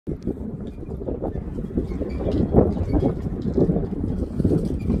Get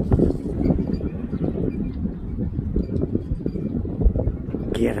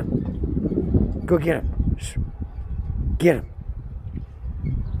him. Go get him. Get him.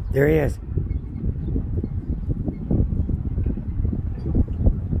 There he is.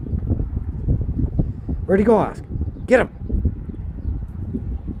 Where'd he go, Oscar? Get him.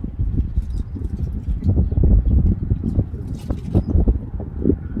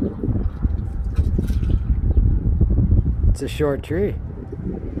 It's a short tree.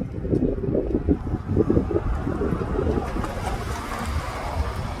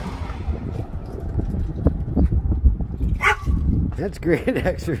 That's great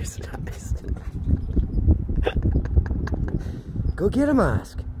exercise. Go get him,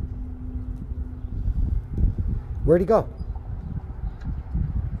 Oscar. Where'd he go?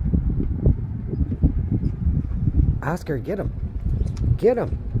 Oscar, get him. Get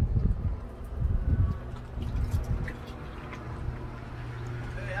him.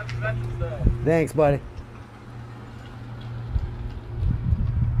 Hey, happy Veterans Day. Thanks, buddy.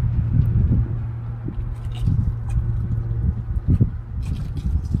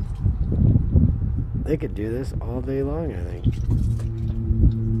 They could do this all day long, I think.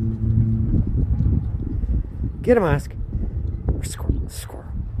 Get him, Oscar. Squirrel,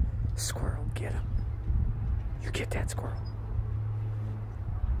 squirrel, squirrel, get him. You get that squirrel.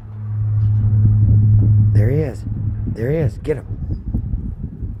 There he is. There he is. Get him.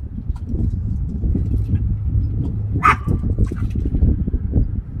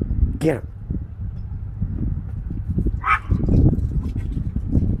 Get him.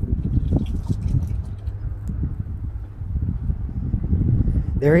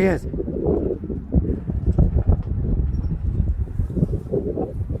 There he is.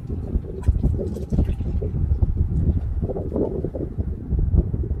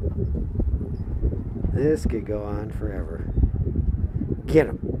 This could go on forever. Get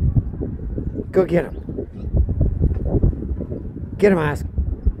him. Go get him. Get him, Oscar.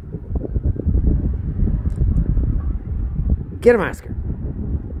 Get him, Oscar.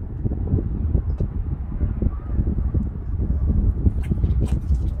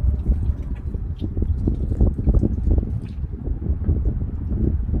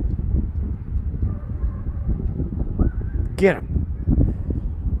 Get him.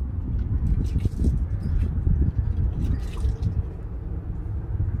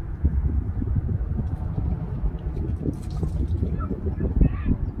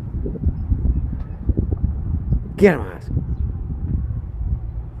 Get him, Oscar.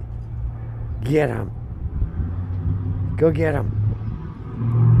 Get him. Go get him.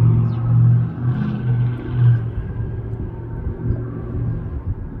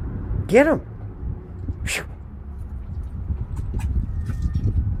 Get him. Whew.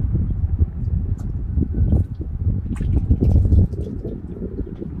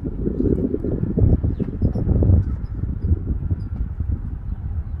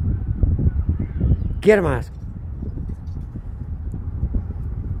 Get him, Oscar.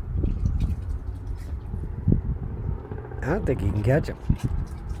 I don't think you can catch him.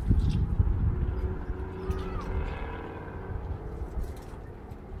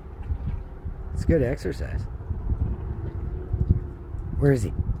 It's good exercise. Where is he?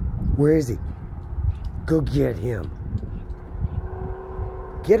 Where is he? Go get him.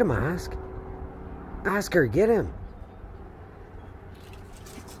 Get him, Oscar. Oscar, get him.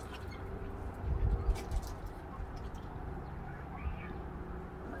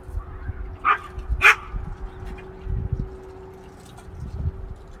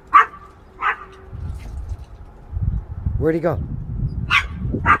 Where'd he go?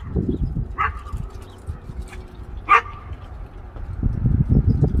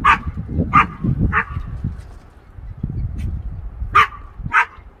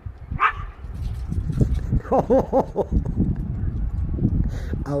 Oh,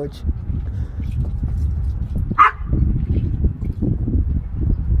 ouch.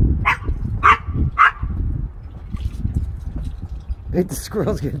 I think the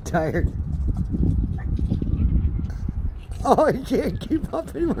squirrel's getting tired. Oh, he can't keep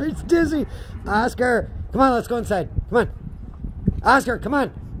up anymore. He's dizzy. Oscar, come on, let's go inside. Come on. Oscar, come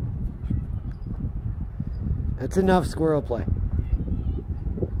on. That's enough squirrel play.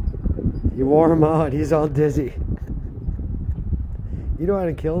 You wore him out. He's all dizzy. You don't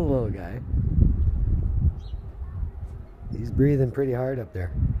want to kill the little guy. He's breathing pretty hard up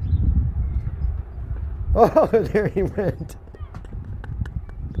there. Oh, there he went.